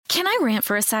Can I rant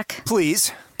for a sec?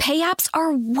 Please. Pay apps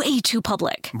are way too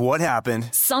public. What happened?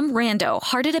 Some rando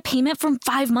hearted a payment from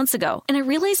 5 months ago, and I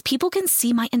realized people can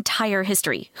see my entire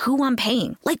history, who I'm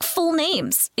paying, like full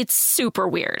names. It's super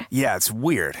weird. Yeah, it's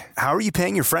weird. How are you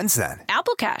paying your friends then?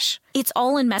 Apple Cash. It's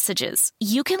all in messages.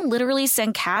 You can literally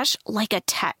send cash like a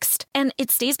text, and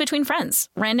it stays between friends.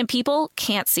 Random people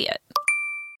can't see it.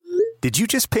 Did you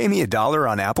just pay me $1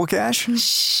 on Apple Cash?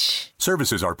 Shh.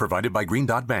 Services are provided by Green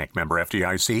Dot Bank. Member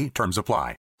FDIC. Terms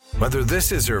apply. Whether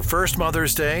this is her first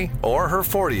Mother's Day or her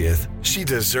 40th, she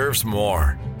deserves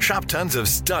more. Shop tons of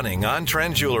stunning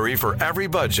on-trend jewelry for every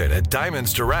budget at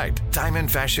Diamonds Direct.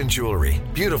 Diamond fashion jewelry,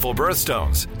 beautiful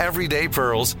birthstones, everyday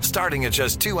pearls starting at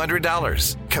just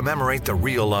 $200. Commemorate the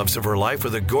real loves of her life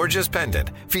with a gorgeous pendant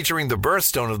featuring the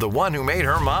birthstone of the one who made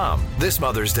her mom. This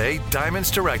Mother's Day,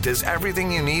 Diamonds Direct is everything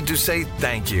you need to say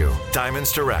thank you.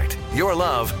 Diamonds Direct. Your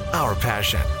love, our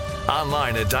passion.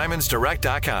 Online at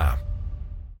diamondsdirect.com.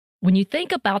 When you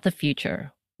think about the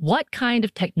future, what kind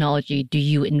of technology do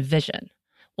you envision?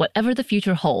 Whatever the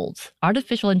future holds,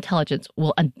 artificial intelligence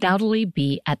will undoubtedly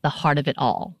be at the heart of it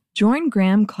all. Join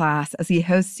Graham Class as he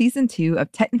hosts Season 2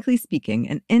 of Technically Speaking,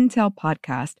 an Intel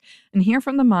podcast, and hear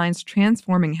from the minds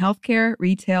transforming healthcare,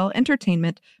 retail,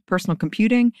 entertainment, personal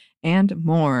computing, and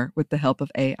more with the help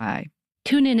of AI.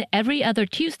 Tune in every other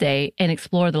Tuesday and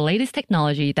explore the latest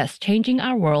technology that's changing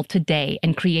our world today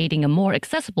and creating a more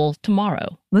accessible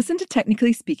tomorrow. Listen to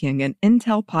Technically Speaking, an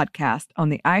Intel podcast on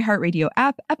the iHeartRadio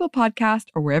app, Apple Podcast,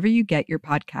 or wherever you get your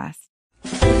podcasts.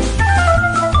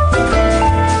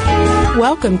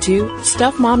 Welcome to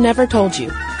Stuff Mom Never Told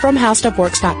You from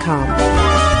HowStuffWorks.com.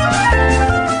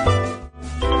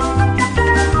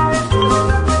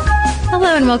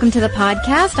 Hello and welcome to the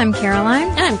podcast. I'm Caroline.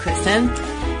 And I'm Kristen.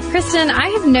 Kristen, I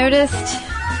have noticed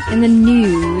in the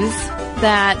news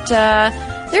that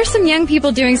there's some young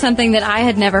people doing something that I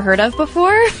had never heard of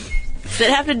before. Does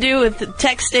it have to do with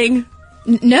texting?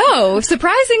 No,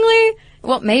 surprisingly.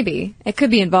 Well, maybe. It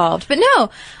could be involved. But no,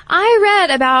 I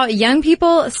read about young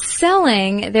people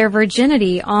selling their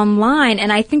virginity online,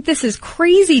 and I think this is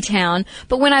crazy town.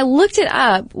 But when I looked it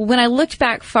up, when I looked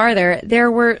back farther, there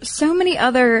were so many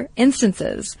other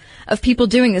instances of people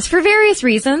doing this for various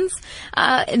reasons.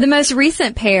 The most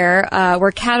recent pair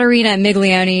were Katerina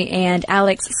Miglione and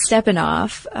Alex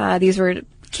Stepanoff. These were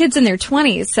kids in their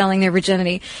 20s selling their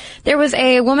virginity. There was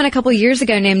a woman a couple years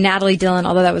ago named Natalie Dillon,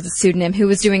 although that was a pseudonym, who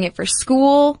was doing it for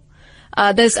school.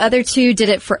 Those other two did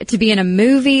it to be in a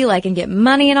movie, like, and get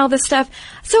money and all this stuff.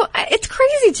 So it's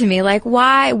crazy to me, like,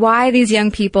 why these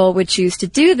young people would choose to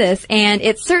do this. And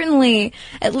it certainly,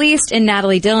 at least in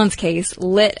Natalie Dillon's case,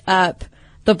 lit up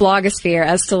the blogosphere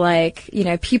as to, like, you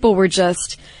know, people were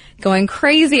just going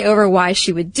crazy over why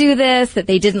she would do this, that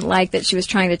they didn't like that she was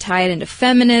trying to tie it into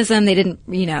feminism. They didn't,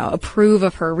 you know, approve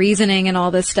of her reasoning and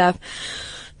all this stuff.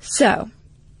 So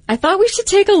I thought we should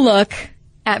take a look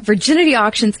at virginity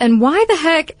auctions and why the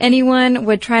heck anyone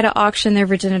would try to auction their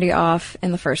virginity off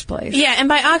in the first place. Yeah, and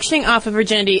by auctioning off a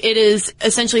virginity, it is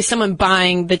essentially someone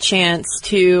buying the chance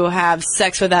to have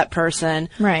sex with that person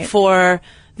for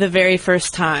the very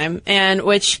first time, and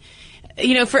which,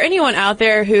 you know, for anyone out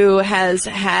there who has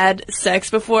had sex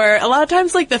before, a lot of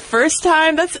times, like, the first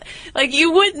time, that's, like,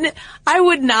 I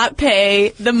would not pay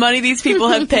the money these people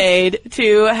have paid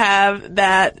to have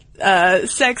that,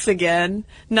 sex again,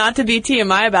 not to be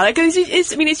TMI about it, because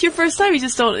it's your first time,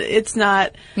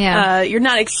 you're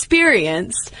not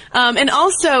experienced. And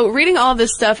also, reading all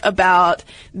this stuff about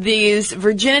these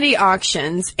virginity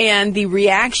auctions and the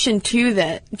reaction to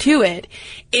it,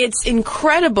 it's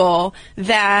incredible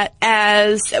that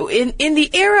in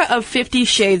the era of 50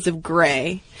 Shades of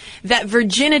Grey, that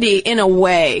virginity, in a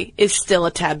way, is still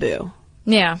a taboo.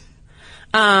 Yeah.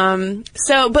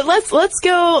 But let's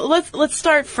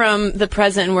start from the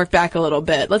present and work back a little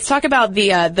bit. Let's talk about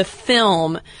the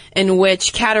film in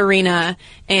which Katerina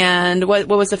and what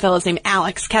was the fellow's name?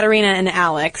 Katerina and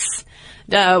Alex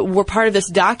were part of this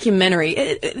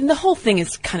documentary. The whole thing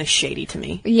is kind of shady to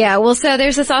me. Yeah, well, so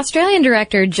there's this Australian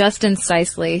director, Justin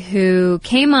Sisley, who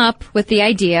came up with the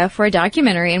idea for a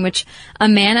documentary in which a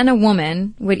man and a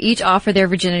woman would each offer their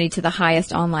virginity to the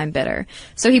highest online bidder.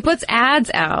 So he puts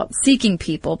ads out, seeking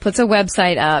people, puts a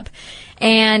website up,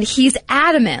 and he's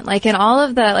adamant, like in all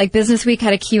of the, like Business Week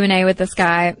had a Q&A with this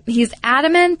guy, he's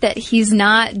adamant that he's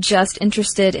not just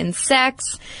interested in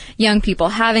sex, young people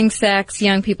having sex,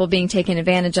 young people being taken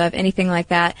advantage of, anything like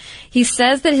that. He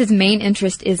says that his main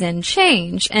interest is in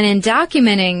change, and in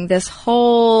documenting this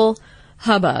whole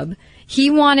hubbub,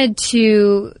 he wanted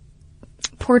to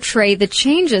portray the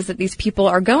changes that these people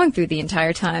are going through the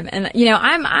entire time. And, you know,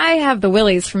 I have the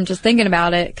willies from just thinking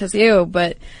about it, because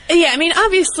but... Yeah, I mean,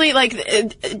 obviously, like,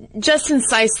 Justin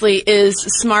Sicely is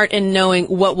smart in knowing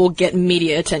what will get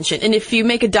media attention. And if you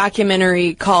make a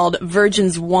documentary called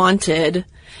Virgins Wanted,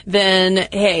 then,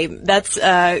 hey, that's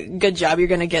a good job. You're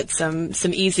going to get some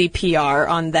easy PR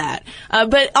on that.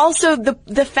 But also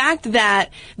the fact that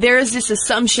there is this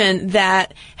assumption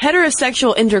that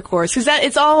heterosexual intercourse, because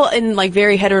it's all in like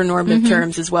very heteronormative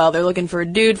terms as well. They're looking for a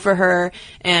dude for her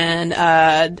and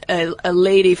a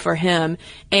lady for him.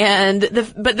 And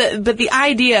but the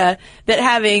idea that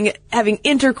having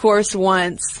intercourse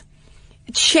once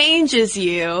changes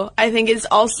you, I think, is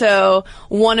also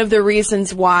one of the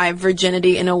reasons why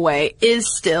virginity, in a way,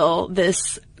 is still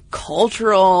this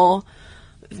cultural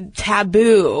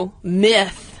taboo,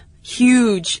 myth,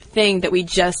 huge thing that we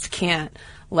just can't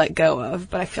let go of.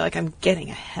 But I feel like I'm getting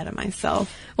ahead of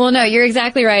myself. Well, no, you're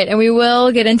exactly right, and we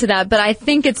will get into that, but I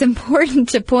think it's important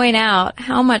to point out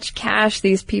how much cash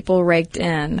these people raked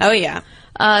in. Oh, yeah.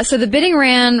 So the bidding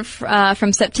ran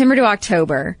from September to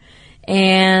October,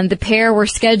 and the pair were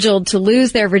scheduled to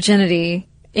lose their virginity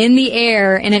in the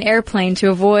air in an airplane to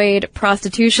avoid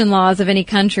prostitution laws of any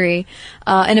country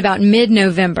in about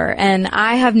mid-November. And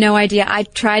I have no idea. I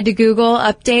tried to Google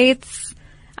updates.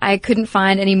 I couldn't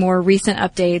find any more recent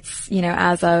updates, you know,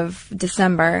 as of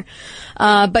December.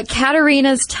 But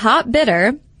Katerina's top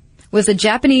bidder was a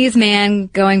Japanese man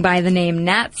going by the name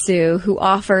Natsu, who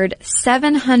offered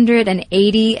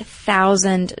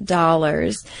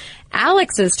 $780,000.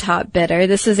 Alex's top bidder,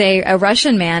 this is a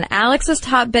Russian man, Alex's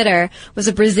top bidder was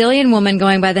a Brazilian woman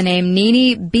going by the name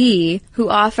Nini B, who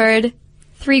offered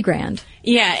 $3,000.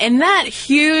 Yeah, and that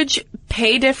huge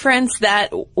pay difference,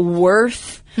 that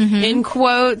worth, in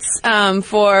quotes,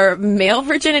 for male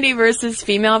virginity versus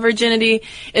female virginity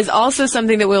is also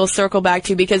something that we'll circle back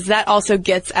to, because that also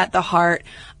gets at the heart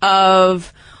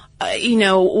of you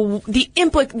know,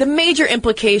 the major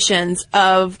implications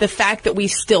of the fact that we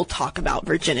still talk about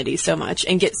virginity so much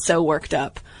and get so worked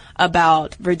up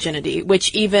about virginity,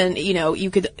 which even, you know, you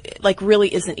could, like,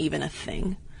 really isn't even a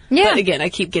thing. Yeah. But again, I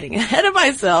keep getting ahead of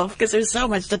myself because there's so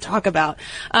much to talk about.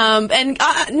 And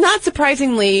not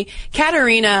surprisingly,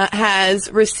 Katerina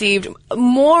has received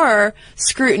more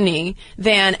scrutiny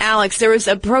than Alex. There was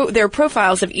there are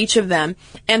profiles of each of them,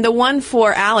 and the one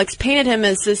for Alex painted him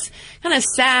as this kind of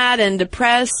sad and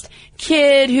depressed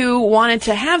kid who wanted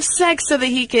to have sex so that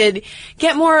he could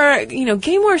get more, you know,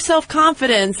 gain more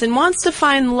self-confidence and wants to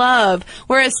find love,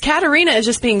 whereas Katerina is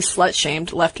just being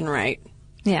slut-shamed left and right.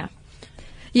 Yeah.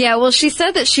 Yeah, well, she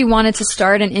said that she wanted to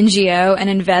start an NGO and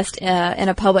invest in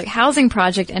a public housing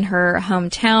project in her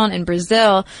hometown in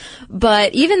Brazil,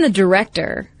 but even the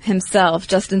director himself,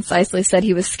 Justin Sicely, said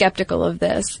he was skeptical of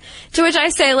this. To which I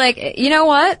say, like, you know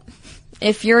what?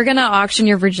 If you're gonna auction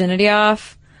your virginity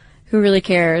off, who really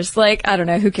cares? Like, I don't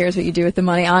know, who cares what you do with the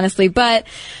money, honestly, but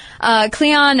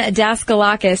Cleon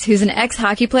Daskalakis, who's an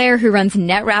ex-hockey player who runs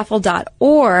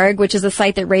netraffle.org, which is a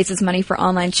site that raises money for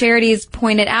online charities,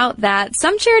 pointed out that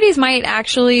some charities might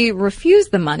actually refuse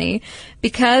the money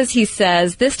because, he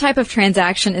says, this type of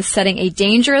transaction is setting a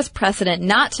dangerous precedent,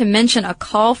 not to mention a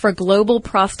call for global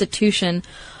prostitution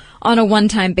on a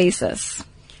one-time basis.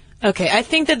 Okay, I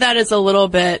think that is a little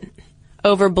bit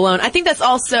overblown. I think that's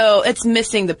also, it's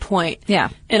missing the point. Yeah.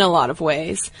 In a lot of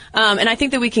ways. And I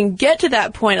think that we can get to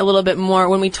that point a little bit more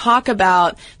when we talk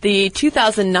about the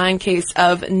 2009 case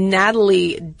of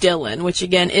Natalie Dillon, which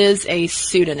again is a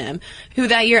pseudonym, who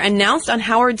that year announced on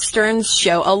Howard Stern's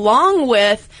show, along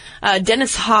with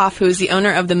Dennis Hoff, who is the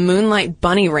owner of the Moonlight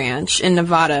Bunny Ranch in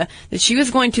Nevada, that she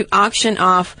was going to auction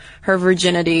off her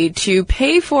virginity to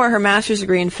pay for her master's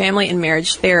degree in family and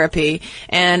marriage therapy,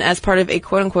 and as part of a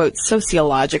quote-unquote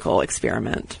sociological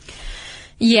experiment.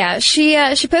 Yeah, she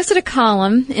posted a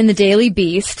column in the Daily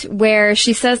Beast where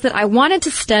she says that I wanted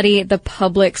to study the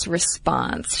public's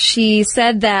response. She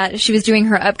said that she was doing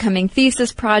her upcoming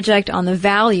thesis project on the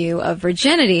value of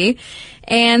virginity,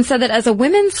 and said that as a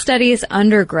women's studies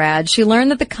undergrad, she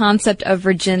learned that the concept of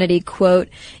virginity, quote,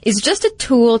 is just a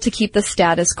tool to keep the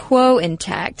status quo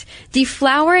intact.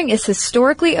 Deflowering is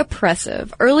historically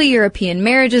oppressive. Early European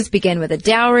marriages began with a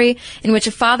dowry in which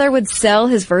a father would sell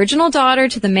his virginal daughter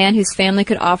to the man whose family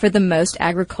could offer the most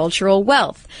agricultural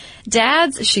wealth.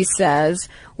 Dads, she says,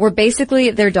 were basically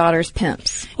their daughters'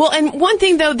 pimps. Well, and one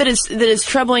thing, though, that is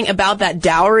troubling about that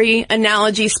dowry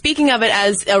analogy, speaking of it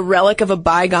as a relic of a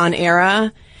bygone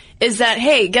era, is that,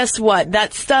 hey, guess what?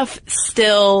 That stuff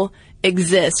still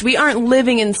exist. We aren't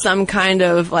living in some kind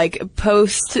of like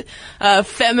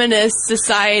post-feminist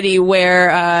society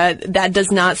where that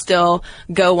does not still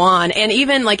go on. And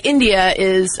even like India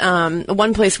is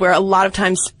one place where a lot of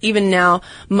times, even now,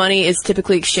 money is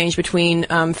typically exchanged between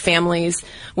families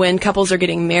when couples are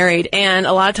getting married. And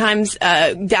a lot of times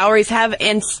dowries have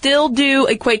and still do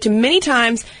equate to many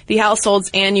times the household's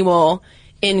annual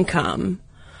income.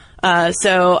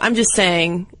 So I'm just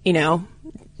saying,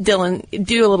 Dylan,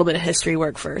 do a little bit of history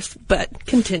work first, but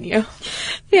continue.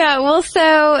 Yeah, well,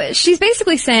 so she's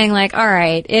basically saying, like, all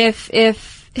right, if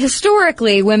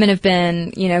historically women have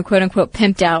been, quote unquote,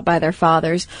 pimped out by their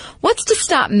fathers, what's to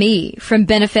stop me from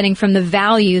benefiting from the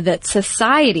value that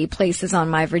society places on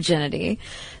my virginity?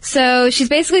 So she's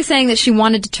basically saying that she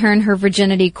wanted to turn her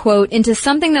virginity, quote, into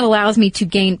something that allows me to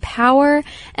gain power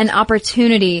and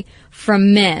opportunity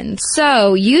from men.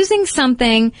 So using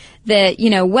something that,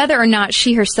 whether or not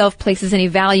she herself places any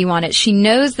value on it, she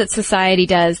knows that society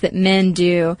does, that men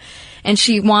do, and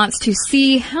she wants to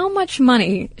see how much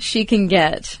money she can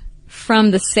get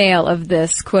from the sale of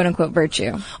this quote-unquote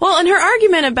virtue. Well, and her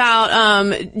argument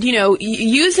about,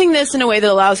 using this in a way that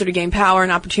allows her to gain power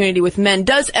and opportunity with men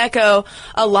does echo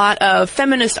a lot of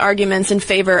feminist arguments in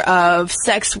favor of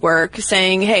sex work,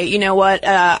 saying, hey, you know what,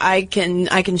 I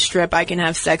can strip, I can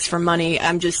have sex for money.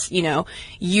 I'm just, turning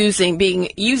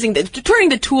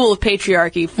the tool of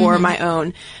patriarchy for my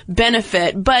own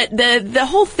benefit. But the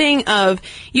whole thing of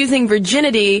using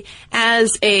virginity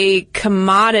as a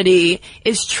commodity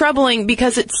is troubling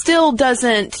because it still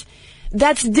doesn't,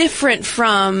 that's different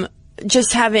from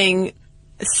just having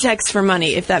sex for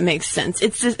money, if that makes sense.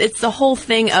 It's the whole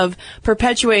thing of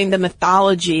perpetuating the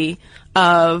mythology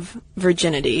of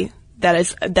virginity that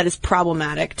is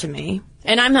problematic to me.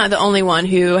 And I'm not the only one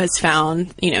who has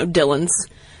found, Dylan's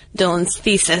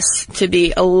thesis to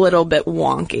be a little bit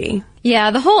wonky.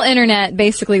 Yeah, the whole internet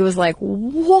basically was like,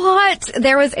 what?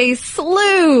 There was a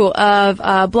slew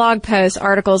of blog posts,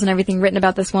 articles, and everything written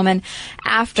about this woman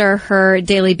after her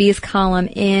Daily Beast column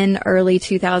in early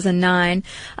 2009.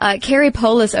 Carrie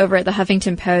Polis over at the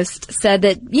Huffington Post said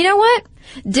that, you know what?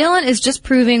 Dylan is just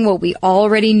proving what we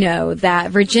already know,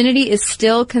 that virginity is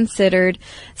still considered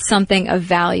something of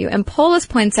value. And Polis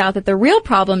points out that the real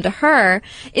problem to her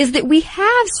is that we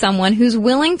have someone who's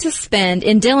willing to spend,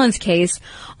 in Dylan's case,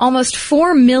 almost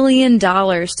 $4 million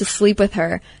to sleep with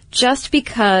her just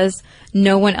because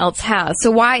no one else has.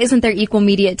 So why isn't there equal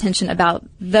media attention about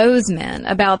those men,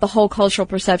 about the whole cultural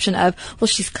perception of, well,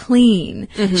 she's clean.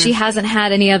 She hasn't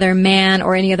had any other man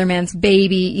or any other man's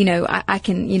baby. I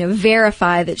can,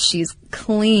 verify that she's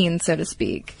clean, so to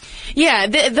speak. Yeah,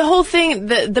 the whole thing,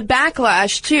 the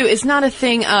backlash, too, is not a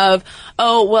thing of,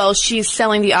 oh, well, she's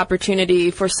selling the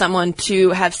opportunity for someone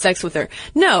to have sex with her.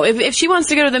 No, if she wants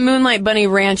to go to the Moonlight Bunny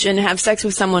Ranch and have sex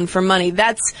with someone for money,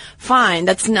 that's fine.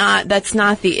 That's not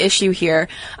the issue here.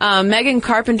 Megan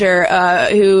Carpenter,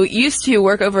 who used to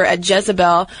work over at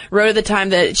Jezebel, wrote at the time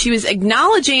that she was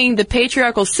acknowledging the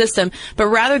patriarchal system, but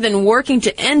rather than working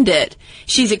to end it,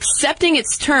 she's accepting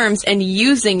its terms and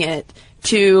using it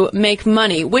to make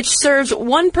money, which serves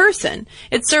one person.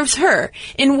 It serves her.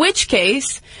 In which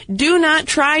case, do not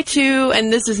try to,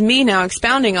 and this is me now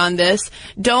expounding on this,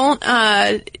 don't,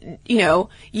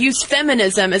 use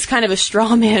feminism as kind of a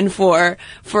straw man for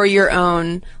your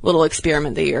own little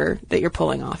experiment that you're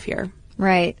pulling off here.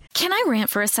 Right. Can I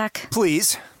rant for a sec?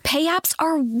 Please. Pay apps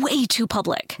are way too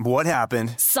public. What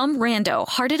happened? Some rando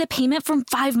hearted a payment from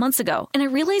 5 months ago, and I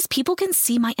realized people can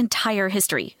see my entire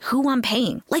history, who I'm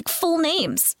paying, like full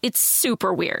names. It's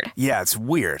super weird. Yeah, it's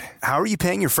weird. How are you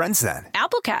paying your friends then?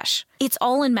 Apple Cash. It's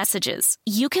all in messages.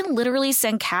 You can literally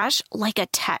send cash like a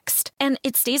text, and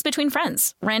it stays between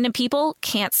friends. Random people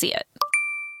can't see it.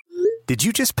 Did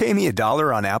you just pay me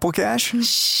 $1 on Apple Cash?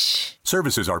 Shh.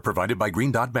 Services are provided by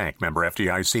Green Dot Bank, member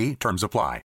FDIC. Terms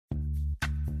apply.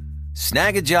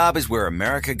 Snag a Job is where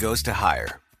America goes to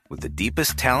hire, with the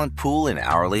deepest talent pool in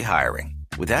hourly hiring.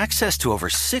 With access to over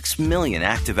 6 million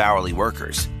active hourly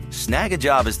workers, Snag a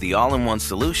Job is the all-in-one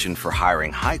solution for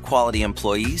hiring high-quality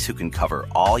employees who can cover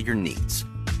all your needs.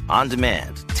 On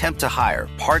demand, temp to hire,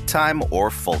 part-time or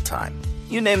full-time.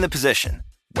 You name the position.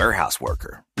 Warehouse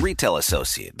worker, retail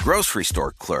associate, grocery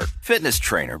store clerk, fitness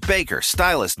trainer, baker,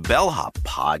 stylist, bellhop,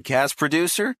 podcast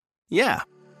producer. Yeah,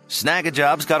 Snag a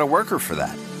Job's got a worker for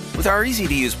that. With our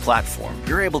easy-to-use platform,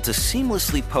 you're able to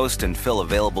seamlessly post and fill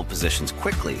available positions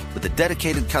quickly with a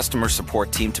dedicated customer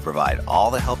support team to provide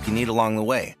all the help you need along the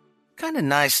way. Kind of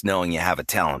nice knowing you have a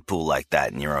talent pool like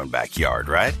that in your own backyard,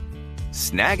 right?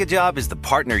 Snag a Job is the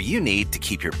partner you need to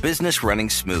keep your business running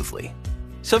smoothly.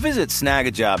 So visit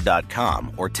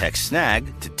snagajob.com or text snag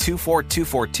to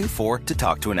 242424 to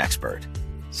talk to an expert.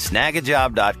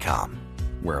 Snagajob.com,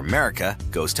 where America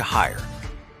goes to hire.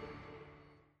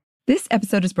 This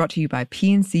episode is brought to you by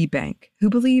PNC Bank, who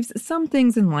believes some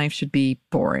things in life should be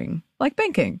boring, like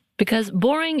banking. Because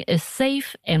boring is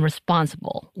safe and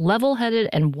responsible, level-headed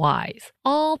and wise.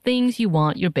 All things you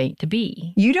want your bank to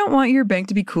be. You don't want your bank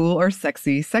to be cool or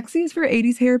sexy. Sexy is for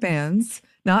 80s hair bands,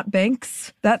 not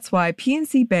banks. That's why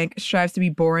PNC Bank strives to be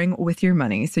boring with your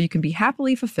money so you can be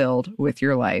happily fulfilled with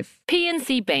your life.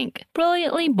 PNC Bank,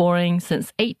 brilliantly boring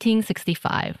since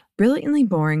 1865. Brilliantly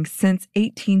Boring Since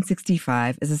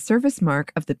 1865 is a service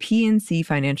mark of the PNC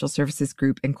Financial Services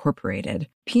Group, Incorporated.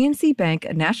 PNC Bank,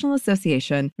 a National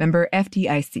Association, member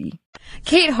FDIC.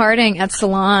 Kate Harding at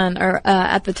Salon,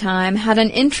 at the time, had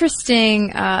an interesting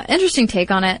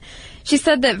take on it. She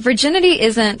said that virginity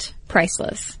isn't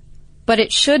priceless, but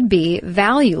it should be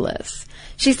valueless.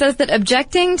 She says that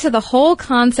objecting to the whole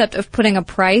concept of putting a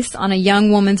price on a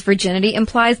young woman's virginity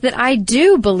implies that I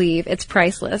do believe it's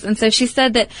priceless. And so she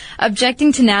said that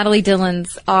objecting to Natalie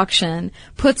Dillon's auction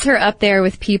puts her up there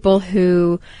with people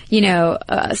who,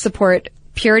 support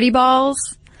purity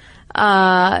balls,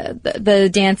 the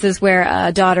dances where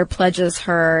a daughter pledges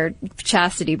her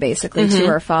chastity basically to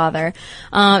her father.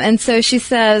 And so she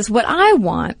says, what I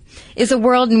want is a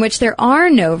world in which there are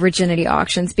no virginity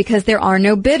auctions because there are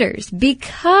no bidders,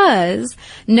 because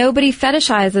nobody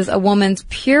fetishizes a woman's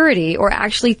purity or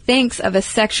actually thinks of a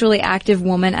sexually active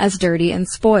woman as dirty and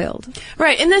spoiled.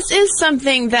 Right, and this is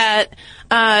something that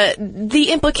the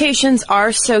implications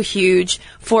are so huge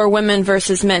for women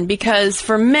versus men, because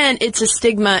for men it's a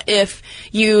stigma if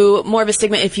you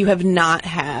have not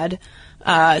had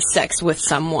sex with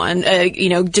someone.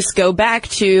 Just go back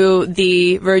to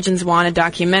the Virgins Wanted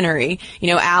documentary.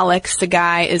 Alex, the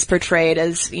guy, is portrayed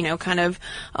as,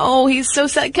 he's so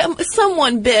sad.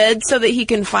 Someone bid so that he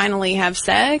can finally have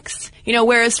sex.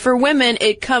 Whereas for women,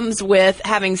 it comes with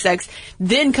having sex,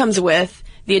 then comes with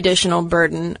the additional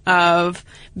burden of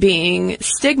being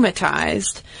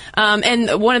stigmatized.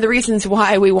 And one of the reasons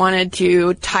why we wanted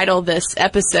to title this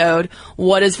episode,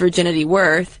 What is Virginity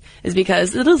Worth? Is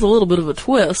because it is a little bit of a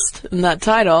twist in that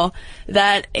title,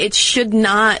 that it should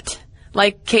not,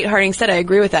 like Kate Harding said, I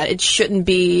agree with that, it shouldn't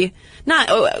be,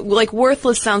 not, like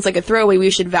worthless sounds like a throwaway, we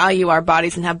should value our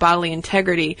bodies and have bodily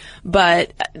integrity,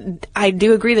 but I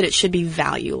do agree that it should be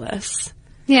valueless.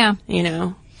 Yeah.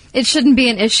 It shouldn't be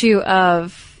an issue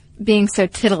of being so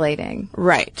titillating.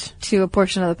 Right. To a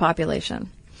portion of the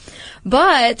population.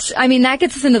 But, that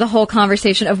gets us into the whole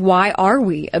conversation of why are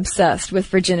we obsessed with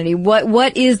virginity?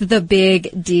 What is the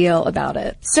big deal about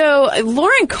it? So,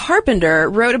 Lauren Carpenter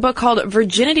wrote a book called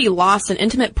Virginity Lost, an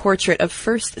Intimate Portrait of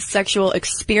First Sexual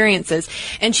Experiences.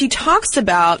 And she talks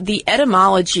about the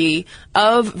etymology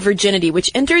of virginity,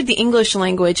 which entered the English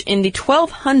language in the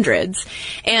 1200s.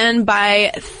 And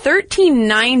by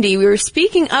 1390, we were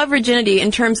speaking of virginity in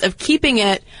terms of keeping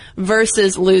it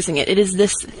versus losing it. It is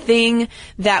this thing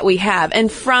that we have.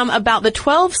 And from about the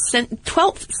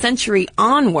 12th century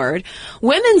onward,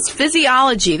 women's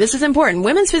physiology, this is important,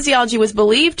 women's physiology was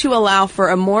believed to allow for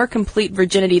a more complete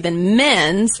virginity than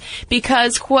men's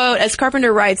because, quote, as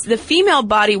Carpenter writes, the female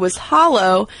body was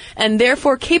hollow and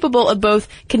therefore capable of both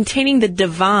containing the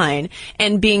divine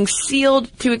and being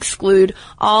sealed to exclude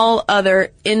all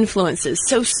other influences.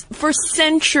 So for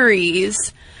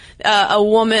centuries, a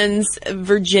woman's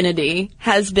virginity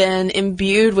has been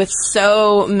imbued with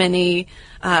so many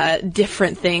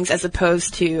different things as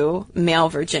opposed to male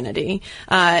virginity.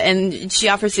 And she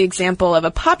offers the example of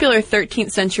a popular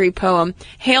 13th century poem,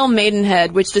 Hail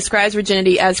Maidenhead, which describes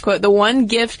virginity as, quote, the one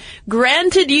gift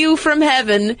granted you from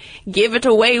heaven, give it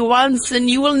away once and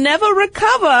you will never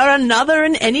recover another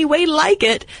in any way like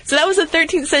it. So that was a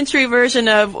 13th century version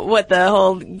of what the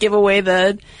whole give away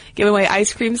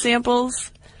ice cream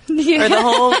samples. Yeah. Or the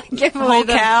whole give away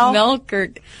the cow milk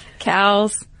or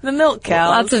cows. The milk cows.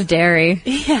 Lots of dairy.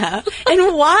 Yeah.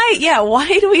 And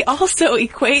why do we also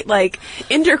equate,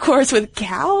 intercourse with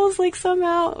cows,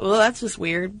 somehow? Well, that's just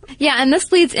weird. Yeah, and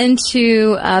this leads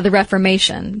into the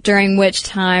Reformation, during which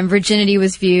time virginity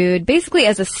was viewed basically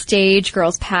as a stage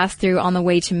girls passed through on the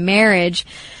way to marriage.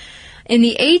 In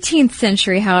the 18th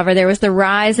century, however, there was the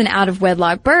rise in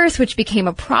out-of-wedlock births, which became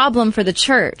a problem for the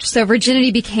church. So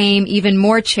virginity became even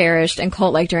more cherished and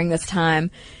cult-like during this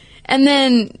time. And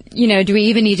then, do we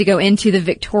even need to go into the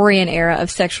Victorian era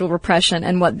of sexual repression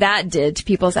and what that did to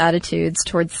people's attitudes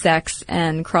towards sex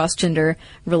and cross-gender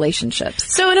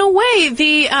relationships? So in a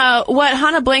way, what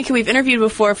Hannah Blank, who we've interviewed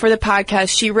before for the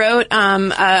podcast, she wrote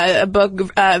a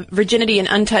book, Virginity and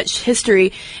Untouched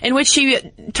History, in which she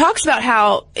talks about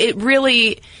how it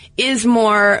really is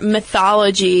more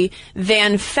mythology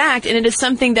than fact, and it is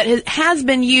something that has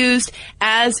been used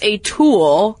as a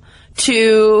tool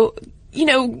to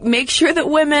make sure that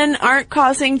women aren't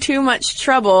causing too much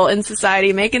trouble in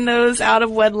society, making those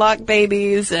out-of-wedlock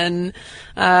babies and,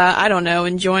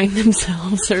 enjoying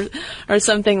themselves or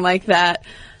something like that.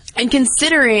 And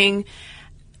considering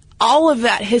all of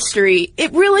that history,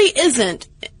 it really isn't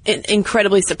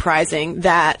incredibly surprising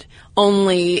that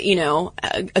only,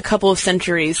 a couple of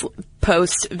centuries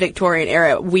post-Victorian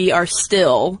era, we are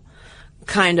still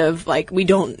kind of like, we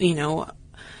don't,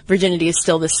 virginity is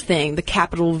still this thing, the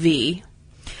capital V.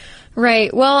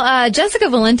 Right. Well, Jessica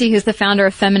Valenti, who's the founder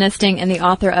of Feministing and the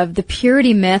author of The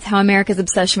Purity Myth, How America's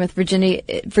Obsession with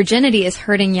Virginity is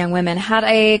Hurting Young Women, had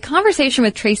a conversation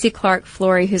with Tracy Clark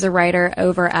Flory, who's a writer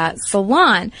over at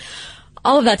Salon.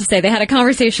 All of that to say, they had a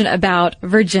conversation about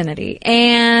virginity.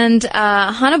 And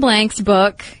Hannah Blank's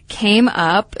book came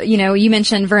up, you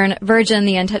mentioned Virgin,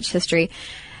 the Untouched History,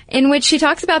 in which she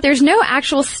talks about there's no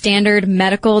actual standard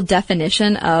medical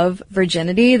definition of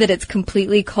virginity, that it's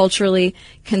completely culturally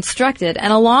constructed.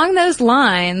 And along those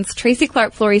lines, Tracy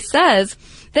Clark Flory says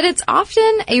that it's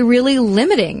often a really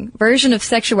limiting version of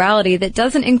sexuality that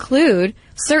doesn't include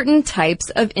certain types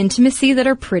of intimacy that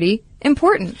are pretty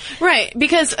important. Right,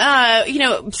 because,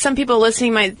 some people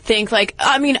listening might think,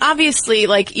 obviously,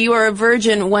 you are a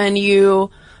virgin when you're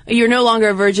no longer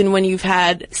a virgin when you've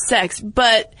had sex,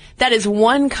 but that is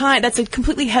that's a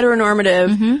completely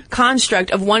heteronormative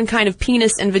construct of one kind of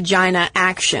penis and vagina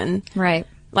action. Right.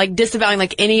 Like disavowing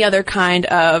any other kind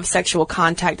of sexual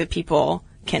contact that people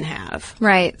can have.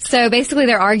 Right. So basically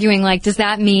they're arguing, does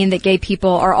that mean that gay people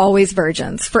are always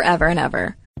virgins forever and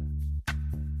ever?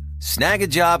 Snag a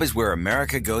Job is where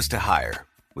America goes to hire,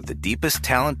 with the deepest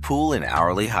talent pool in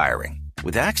hourly hiring.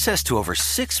 With access to over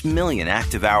 6 million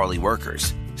active hourly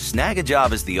workers, Snag a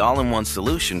Job is the all-in-one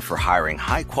solution for hiring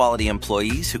high-quality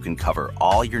employees who can cover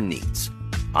all your needs.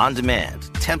 On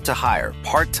demand, temp to hire,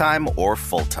 part-time or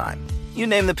full-time. You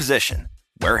name the position.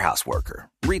 Warehouse worker,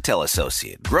 retail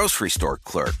associate, grocery store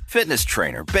clerk, fitness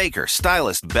trainer, baker,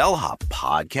 stylist, bellhop,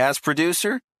 podcast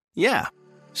producer. Yeah,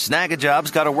 Snag a Job's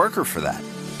got a worker for that.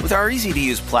 With our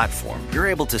easy-to-use platform, you're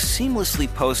able to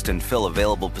seamlessly post and fill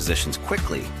available positions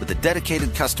quickly with a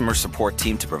dedicated customer support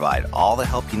team to provide all the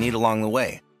help you need along the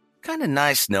way. Kind of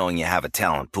nice knowing you have a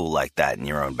talent pool like that in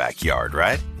your own backyard,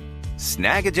 right?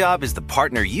 Snag a Job is the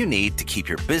partner you need to keep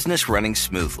your business running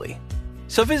smoothly.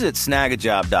 So visit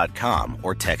snagajob.com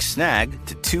or text SNAG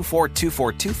to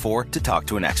 242424 to talk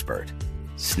to an expert.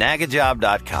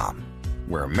 Snagajob.com,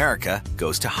 where America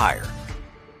goes to hire.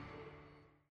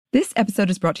 This episode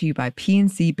is brought to you by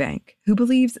PNC Bank, who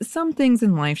believes some things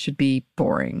in life should be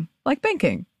boring, like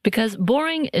banking. Because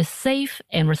boring is safe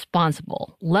and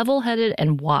responsible, level-headed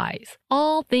and wise.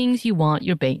 All things you want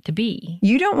your bank to be.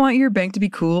 You don't want your bank to be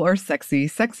cool or sexy.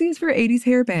 Sexy is for 80s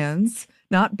hair bands,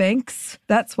 not banks.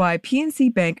 That's why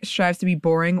PNC Bank strives to be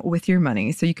boring with your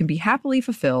money so you can be happily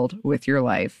fulfilled with your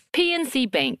life. PNC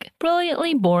Bank,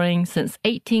 brilliantly boring since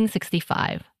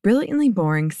 1865. Brilliantly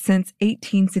Boring Since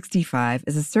 1865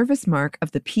 is a service mark of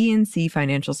the PNC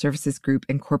Financial Services Group,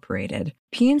 Incorporated.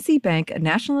 PNC Bank, a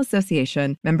National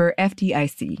Association, member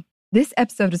FDIC. This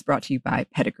episode is brought to you by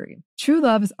Pedigree. True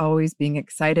love is always being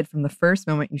excited from the first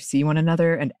moment you see one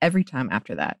another and every time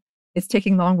after that. It's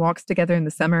taking long walks together in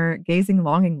the summer, gazing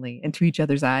longingly into each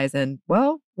other's eyes, and,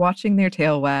 well, watching their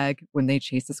tail wag when they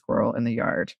chase a squirrel in the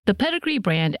yard. The Pedigree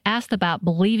brand asked about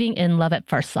believing in love at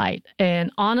first sight, and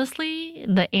honestly,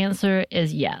 the answer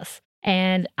is yes.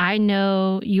 And I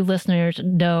know you listeners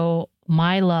know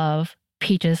my love,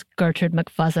 Peaches Gertrude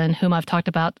McFuzzin, whom I've talked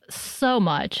about so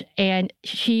much, and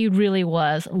she really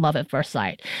was love at first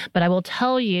sight. But I will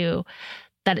tell you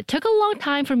that it took a long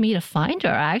time for me to find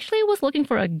her. I actually was looking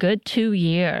for a good 2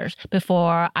 years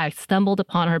before I stumbled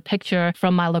upon her picture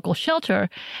from my local shelter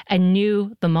and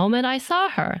knew the moment I saw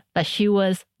her that she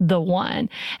was the one.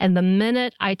 And the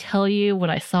minute I tell you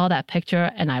when I saw that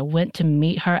picture and I went to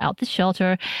meet her out the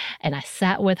shelter and I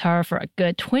sat with her for a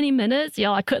good 20 minutes,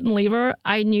 y'all, I couldn't leave her.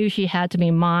 I knew she had to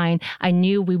be mine. I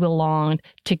knew we belonged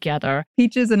together.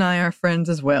 Peaches and I are friends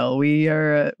as well. We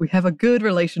have a good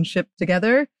relationship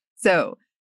together. So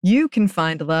you can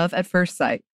find love at first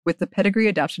sight with the Pedigree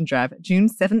Adoption Drive June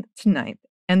 7th to 9th,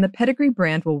 and the Pedigree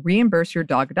brand will reimburse your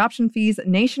dog adoption fees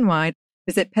nationwide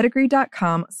Visit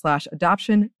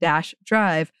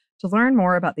pedigree.com/adoption-drive to learn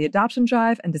more about the adoption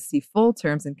drive and to see full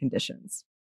terms and conditions.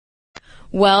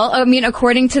 Well, I mean,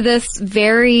 according to this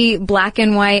very black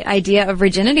and white idea of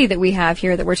virginity that we have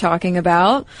here that we're talking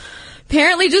about,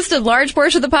 apparently just a large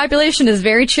portion of the population is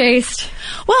very chaste.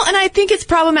 Well, and I think it's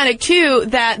problematic, too,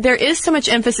 that there is so much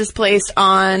emphasis placed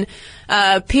on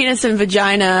penis and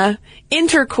vagina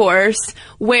intercourse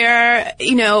where,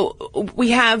 you know, we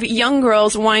have young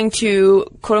girls wanting to,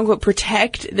 quote-unquote,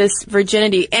 protect this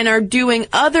virginity and are doing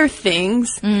other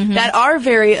things that are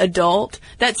very adult,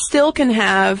 that still can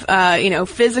have,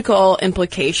 physical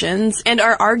implications and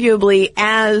are arguably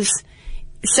as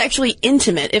sexually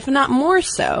intimate, if not more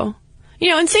so. You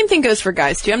know, and same thing goes for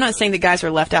guys, too. I'm not saying that guys are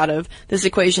left out of this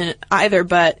equation either,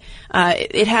 but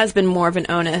it has been more of an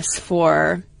onus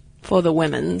for the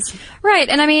women's. Right.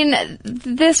 And I mean,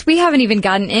 we haven't even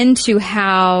gotten into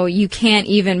how you can't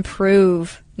even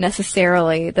prove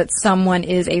necessarily that someone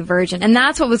is a virgin. And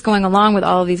that's what was going along with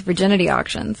all of these virginity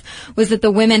auctions, was that the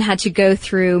women had to go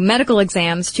through medical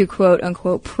exams to, quote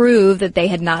unquote, prove that they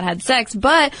had not had sex.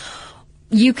 But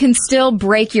you can still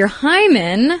break your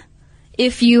hymen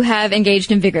if you have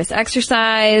engaged in vigorous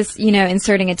exercise, you know,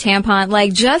 inserting a tampon.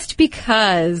 Like, just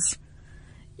because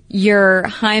your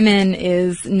hymen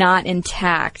is not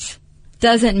intact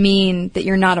doesn't mean that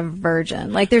you're not a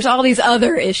virgin. Like, there's all these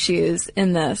other issues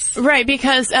in this. Right,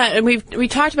 because we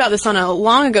talked about this on a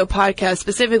long ago podcast,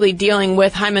 specifically dealing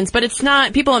with hymens, but it's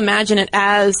not, people imagine it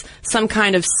as some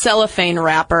kind of cellophane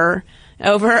wrapper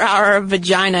over our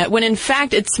vagina, when in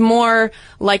fact it's more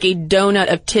like a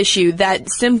donut of tissue that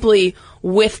simply,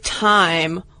 with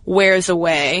time, wears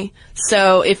away.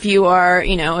 So if you are,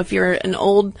 you know, if you're an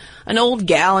old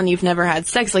gal and you've never had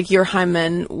sex, like, your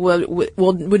hymen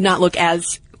would not look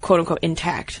as, quote unquote,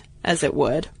 intact as it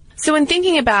would. So in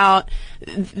thinking about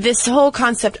this whole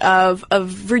concept of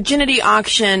virginity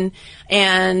auction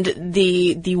and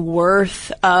the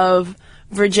worth of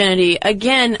virginity,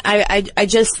 again, I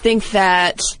just think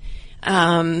that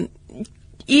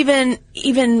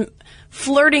even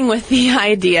flirting with the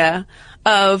idea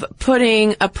of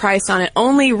putting a price on it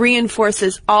only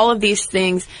reinforces all of these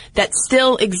things that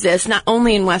still exist, not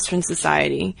only in Western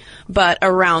society, but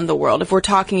around the world. If we're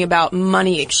talking about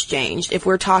money exchange, if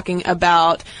we're talking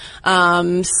about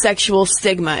sexual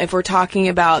stigma, if we're talking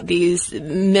about these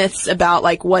myths about,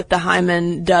 like, what the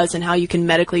hymen does and how you can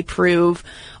medically prove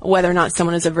whether or not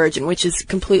someone is a virgin, which is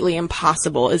completely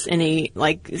impossible, as any,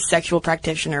 like, sexual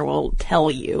practitioner will tell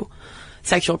you.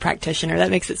 Sexual practitioner, that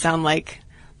makes it sound like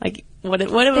what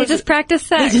they just practice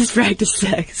sex. They just practice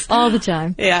sex all the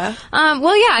time. Yeah.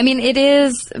 Well, yeah. I mean,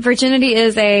 virginity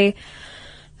is a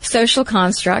social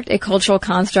construct, a cultural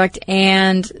construct,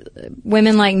 and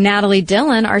women like Natalie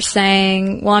Dillon are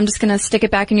saying, well, I'm just going to stick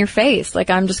it back in your face. Like,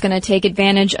 I'm just going to take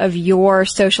advantage of your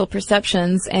social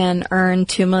perceptions and earn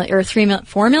 $4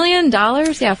 million?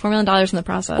 Yeah, $4 million in the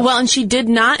process. Well, and she did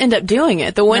not end up doing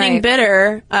it. The winning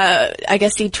bidder, I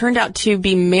guess he turned out to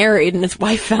be married, and his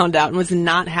wife found out and was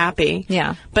not happy.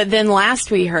 Yeah. But then last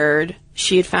we heard,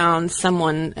 she had found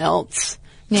someone else.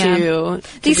 Yeah.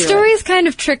 These stories kind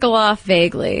of trickle off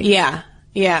vaguely. Yeah.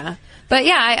 Yeah. But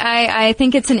yeah, I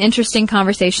think it's an interesting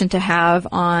conversation to have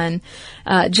on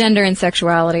gender and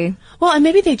sexuality. Well, and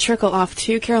maybe they trickle off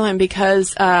too, Caroline,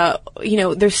 because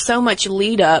there's so much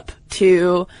lead up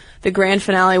to the grand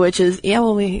finale, which is,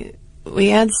 we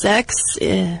had sex,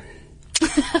 and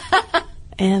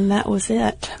that was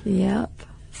it. Yep.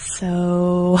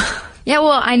 So. Yeah,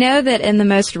 well, I know that in the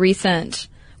most recent,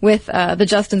 with the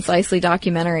Justin Slicely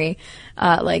documentary,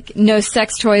 like, no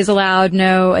sex toys allowed,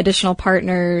 no additional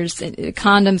partners,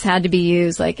 condoms had to be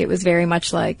used. Like, it was very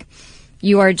much like,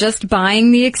 you are just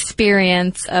buying the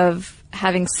experience of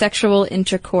having sexual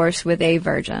intercourse with a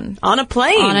virgin. On a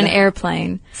plane. On an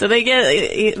airplane. So they get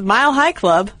a Mile High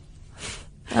Club.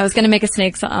 I was going to make a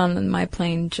snakes on my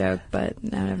plane joke, but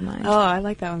no, never mind. Oh, I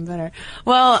like that one better.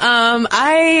 Well,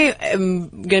 I am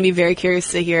going to be very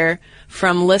curious to hear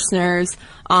from listeners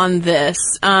on this.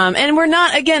 And we're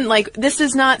not, again, like, this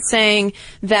is not saying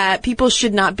that people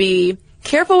should not be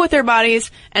careful with their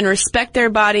bodies and respect their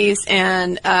bodies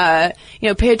and,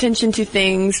 pay attention to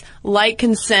things like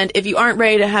consent. If you aren't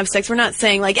ready to have sex, we're not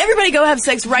saying, like, everybody go have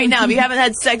sex right now. If you haven't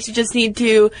had sex, you just need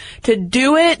to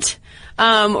do it.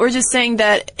 We're just saying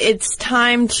that it's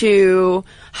high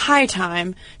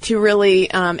time to really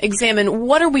examine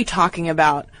what are we talking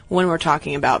about when we're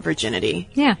talking about virginity.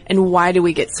 Yeah. And why do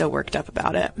we get so worked up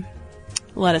about it?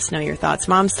 let us know your thoughts.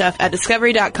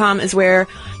 momstuff@discovery.com is where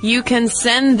you can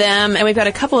send them, and we've got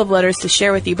a couple of letters to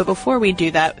share with you. But before we do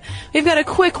that, we've got a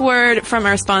quick word from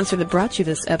our sponsor that brought you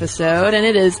this episode, and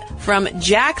it is from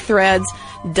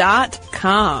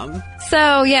jackthreads.com.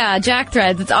 So, yeah, Jack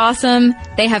Threads, it's awesome.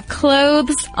 They have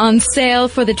clothes on sale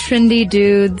for the trendy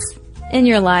dudes in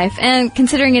your life. And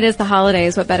considering it is the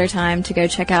holidays, what better time to go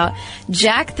check out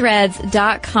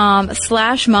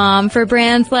jackthreads.com/mom for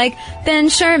brands like Ben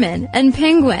Sherman and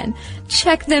Penguin.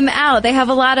 Check them out. They have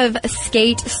a lot of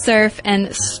skate, surf, and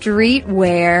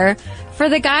streetwear for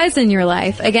the guys in your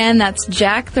life. Again, that's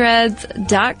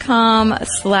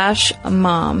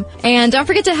jackthreads.com/mom. And don't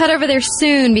forget to head over there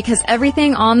soon because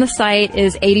everything on the site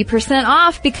is 80%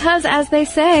 off because, as they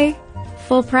say,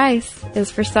 full price is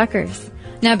for suckers.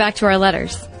 Now back to our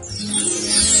letters.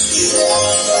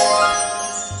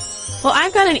 Well,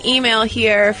 I've got an email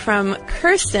here from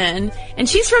Kirsten, and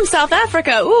she's from South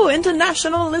Africa. Ooh,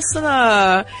 international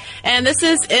listener. And this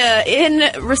is in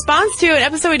response to an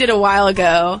episode we did a while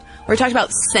ago. We talked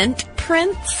about scent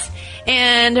prints,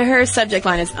 and her subject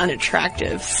line is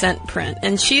unattractive scent print.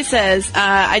 And she says,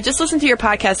 I just listened to your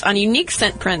podcast on unique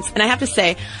scent prints, and I have to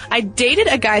say, I dated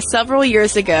a guy several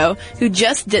years ago who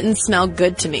just didn't smell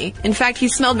good to me. In fact, he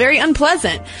smelled very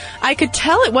unpleasant. I could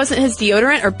tell it wasn't his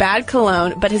deodorant or bad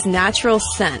cologne, but his natural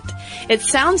scent. It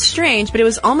sounds strange, but it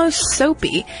was almost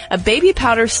soapy. A baby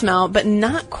powder smell, but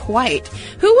not quite.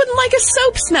 Who wouldn't like a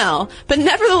soap smell? But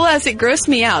nevertheless, it grossed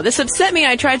me out. This upset me,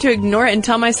 and I tried to ignore it and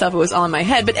tell myself it was all in my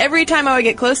head, but every time I would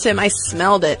get close to him, I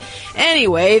smelled it.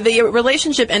 Anyway, the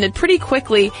relationship ended pretty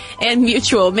quickly and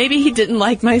mutual. Maybe he didn't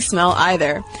like my smell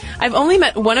either. I've only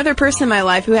met one other person in my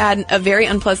life who had a very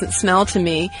unpleasant smell to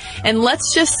me, and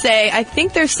let's just say I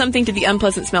think there's something to the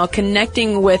unpleasant smell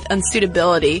connecting with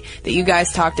unsuitability that you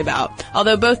guys talked about.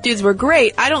 Although both dudes were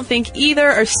great, I don't think either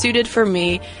are suited for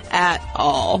me at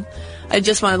all. I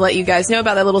just want to let you guys know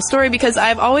about that little story because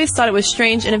I've always thought it was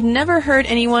strange and have never heard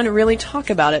anyone really talk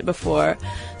about it before.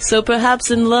 So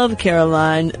perhaps in love,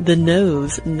 Caroline, the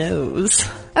nose knows.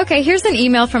 Okay, here's an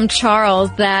email from Charles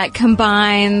that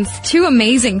combines two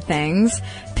amazing things,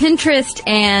 Pinterest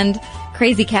and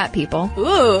crazy cat people.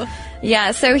 Ooh.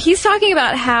 Yeah, so he's talking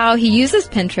about how he uses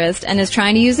Pinterest and is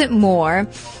trying to use it more.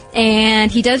 And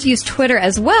he does use Twitter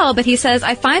as well, but he says,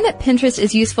 I find that Pinterest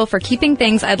is useful for keeping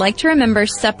things I'd like to remember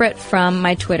separate from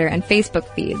my Twitter and Facebook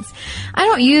feeds. I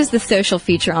don't use the social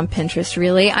feature on Pinterest,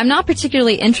 really. I'm not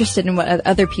particularly interested in what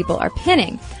other people are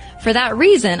pinning. For that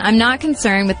reason, I'm not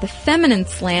concerned with the feminine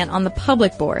slant on the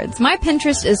public boards. My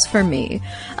Pinterest is for me.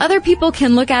 Other people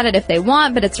can look at it if they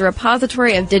want, but it's a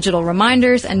repository of digital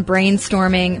reminders and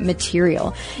brainstorming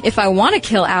material. If I want to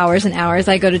kill hours and hours,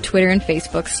 I go to Twitter and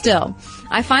Facebook still.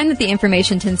 I find that the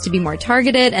information tends to be more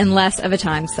targeted and less of a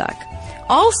time suck.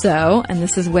 Also, and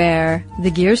this is where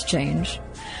the gears change,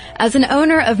 as an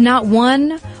owner of not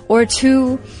one or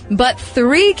two, but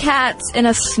 3 cats in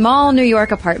a small New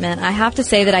York apartment, I have to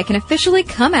say that I can officially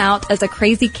come out as a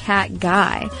crazy cat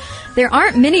guy. There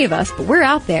aren't many of us, but we're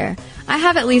out there. I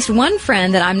have at least one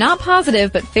friend that I'm not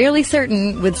positive, but fairly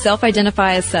certain would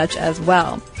self-identify as such as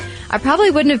well. I probably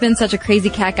wouldn't have been such a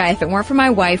crazy cat guy if it weren't for my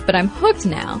wife, but I'm hooked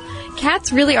now.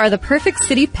 Cats really are the perfect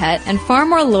city pet and far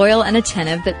more loyal and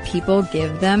attentive than people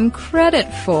give them credit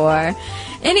for.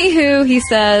 Anywho, he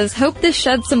says, hope this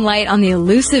sheds some light on the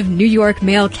elusive New York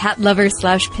male cat lover /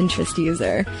 Pinterest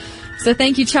user. So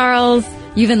thank you, Charles.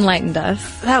 You've enlightened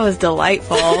us. That was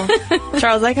delightful.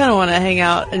 Charles, I kind of want to hang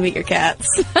out and meet your cats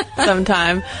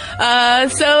sometime.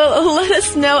 So let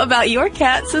us know about your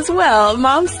cats as well.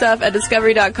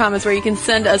 Momstuff@discovery.com is where you can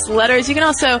send us letters. You can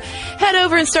also head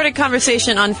over and start a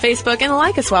conversation on Facebook and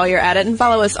like us while you're at it, and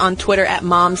follow us on Twitter at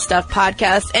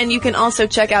MomStuffPodcast. And you can also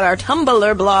check out our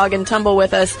Tumblr blog and tumble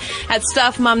with us at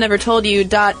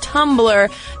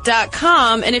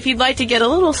stuffmomnevertoldyou.tumblr.com. And if you'd like to get a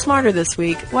little smarter this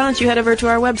week, why don't you head over to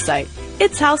our website?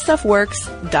 It's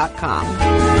howstuffworks.com.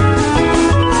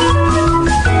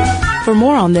 For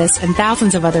more on this and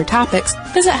thousands of other topics,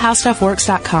 visit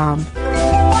howstuffworks.com.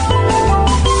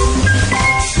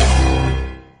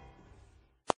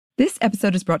 This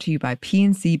episode is brought to you by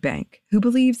PNC Bank, who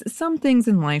believes some things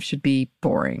in life should be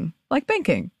boring, like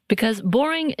banking. Because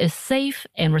boring is safe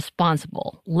and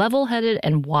responsible, level-headed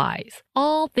and wise.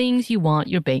 All things you want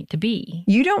your bank to be.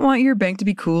 You don't want your bank to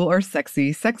be cool or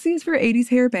sexy. Sexy is for 80s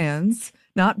hair bands,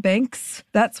 not banks.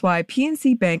 That's why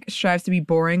PNC Bank strives to be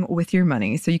boring with your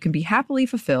money so you can be happily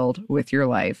fulfilled with your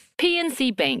life.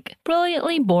 PNC Bank,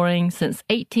 brilliantly boring since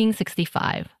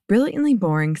 1865. Brilliantly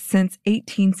Boring Since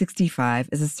 1865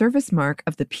 is a service mark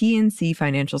of the PNC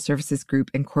Financial Services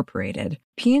Group, Incorporated.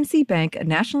 PNC Bank, a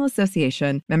National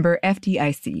Association, member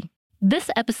FDIC.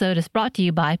 This episode is brought to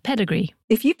you by Pedigree.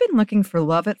 If you've been looking for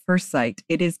love at first sight,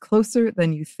 it is closer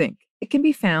than you think. It can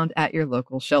be found at your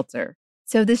local shelter.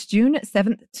 So this June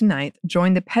 7th to 9th,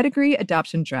 join the Pedigree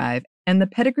Adoption Drive, and the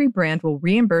Pedigree brand will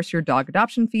reimburse your dog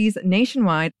adoption fees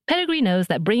nationwide. Pedigree knows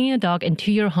that bringing a dog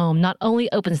into your home not only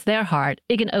opens their heart,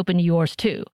 it can open yours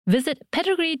too. Visit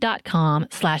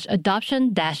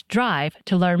pedigree.com/adoption-drive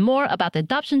to learn more about the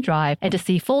adoption drive and to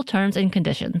see full terms and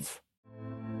conditions.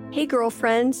 Hey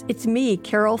girlfriends, it's me,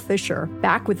 Carol Fisher,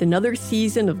 back with another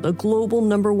season of the global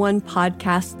 #1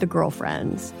 podcast, The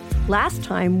Girlfriends. Last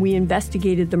time, we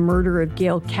investigated the murder of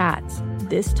Gail Katz.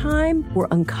 This time, we're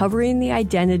uncovering the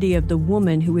identity of the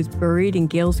woman who was buried in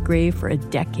Gail's grave for a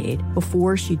decade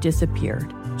before she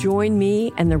disappeared. Join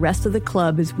me and the rest of the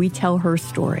club as we tell her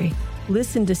story.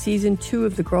 Listen to Season 2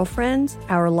 of The Girlfriends,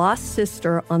 Our Lost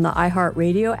Sister on the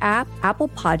iHeartRadio app, Apple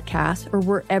Podcasts, or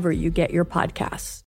wherever you get your podcasts.